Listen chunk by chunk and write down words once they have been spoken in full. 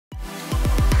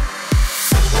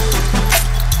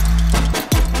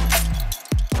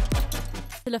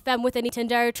People FM with Anita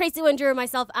Ndero, Tracy Winder,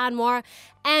 myself, and more,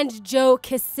 and Joe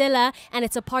Casilla. And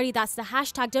it's a party. That's the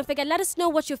hashtag. Don't forget, let us know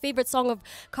what your favorite song of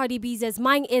Cardi B's is.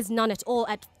 Mine is None at All,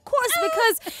 of course,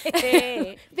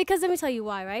 because let me tell you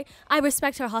why, right? I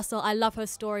respect her hustle. I love her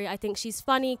story. I think she's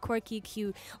funny, quirky,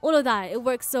 cute, all of that. It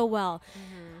works so well.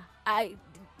 I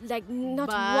like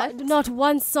not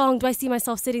one song do I see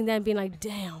myself sitting there and being like,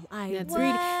 damn,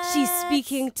 she's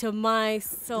speaking to my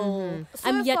soul.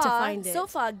 I'm yet to find it. So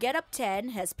far, Get Up 10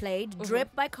 has played,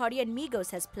 Drip by Cardi and Migos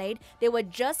has played. They were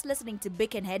just listening to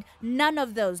Bickenhead. None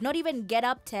of those, not even Get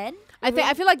Up 10.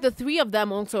 I feel like the three of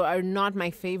them also are not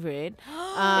my favorite.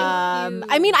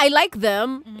 I mean, I like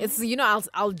them. It's, you know,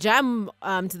 I'll jam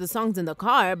to the songs in the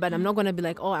car, but I'm not gonna be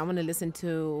like, oh, I want to listen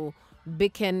to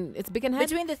Bickenhead.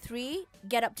 Between the three,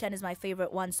 Get Up 10 is my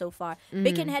favorite one so far.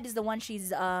 Bickenhead is the one she's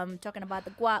talking about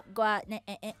the guap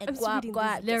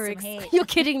lyrics. You're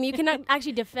kidding me. You cannot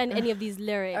actually defend any of these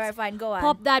lyrics. All right, fine, go on.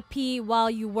 Pop that P while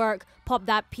you work. Pop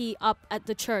that P up at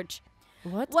the church.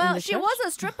 What? Well, she was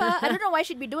a stripper. I don't know why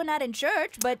she'd be doing that in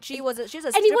church, but she's a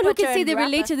stripper. Anyone who can say they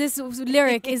relate to this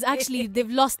lyric is actually, they've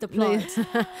lost the plot.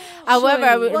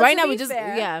 However, right now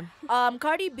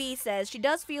Cardi B says she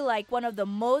does feel like one of the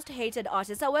most hated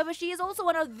artists. However, she is also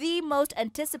one of the most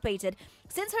anticipated.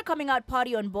 Since her coming out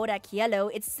party on Bodak Yellow,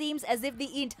 it seems as if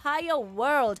the entire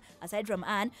world, aside from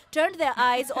Anne, turned their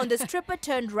eyes on the stripper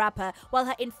turned rapper. While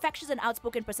her infectious and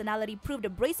outspoken personality proved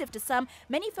abrasive to some,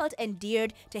 many felt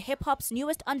endeared to hip-hop's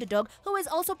newest underdog, who is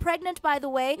also pregnant, by the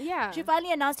way. Yeah. She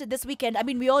finally announced it this weekend. I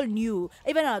mean, we all knew.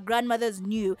 Even our grandmothers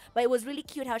knew. But it was really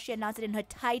cute how she announced it in her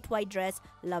tight white dress.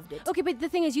 Loved it. Okay, but the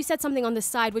thing is, you said something on the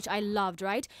side, which I loved,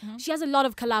 right? She has a lot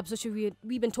of collabs, which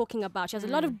we've been talking about. She has a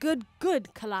lot of good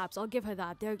collabs. I'll give her that.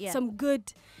 There's some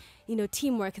good,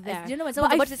 teamwork there. You know when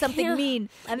someone's about to say something mean.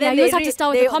 And then you always have to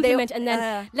start with a compliment and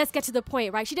then let's get to the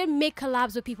point, right? She didn't make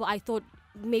collabs with people I thought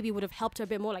maybe would have helped her a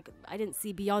bit more. Like, I didn't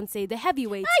see Beyonce, the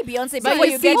heavyweights. Beyonce, but before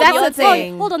you see, that's the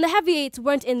thing. Hold on, the heavyweights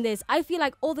weren't in this. I feel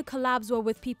like all the collabs were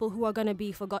with people who are gonna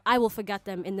be forgot. I will forget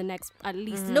them in the next at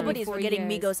least. Nobody's 4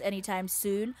 forgetting years. Migos anytime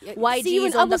soon. See YG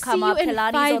is on the come up.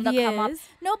 Kelani's on the come up. years.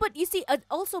 No, but you see,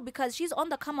 also because she's on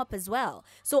the come up as well.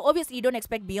 So obviously you don't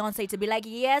expect Beyonce to be like,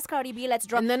 yes, Cardi B, let's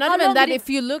drop. And then not even that, if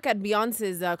you look at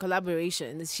Beyonce's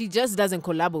collaborations, she just doesn't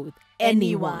collab with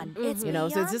anyone. It's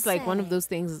so it's just like one of those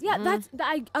things. Yeah,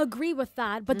 I agree with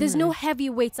that, but there's no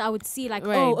heavyweights I would see like,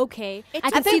 Right. oh, okay, I I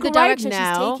can see think the right direction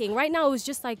now- she's taking. Right now, it was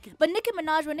just like, But Nicki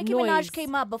Minaj, when Nicki Noise. Minaj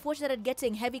came up, before she started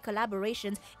getting heavy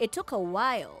collaborations, it took a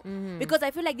while. Because I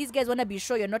feel like these guys want to be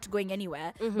sure you're not going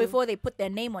anywhere before they put their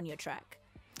name on your track.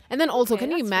 And then also, Okay,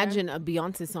 can you that's fair. imagine a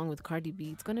Beyonce song with Cardi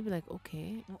B? It's gonna be like,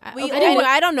 okay. We all- Anyway,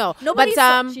 I don't know. Nobody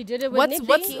but she did it with what's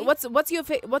Nicki. what's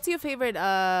your favorite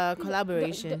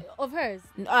collaboration? of hers.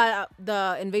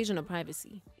 The Invasion of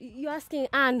Privacy. You're asking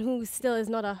Anne, who still is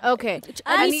not a. Okay.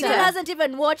 And Anita. still hasn't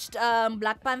even watched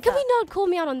Black Panther. Can we not call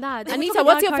me out on that? We're Anita, talking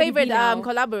what's about your Cardi B favorite now.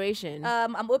 collaboration?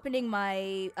 I'm opening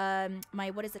my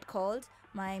what is it called?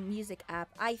 My music app.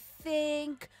 I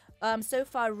think so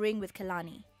far Ring with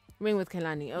Kelani. Ring with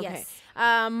Kelani. Okay. Yes.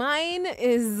 Mine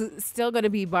is still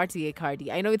gonna be Bartier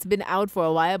Cardi. I know it's been out for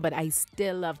a while, but I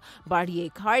still love Bartier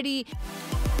Cardi.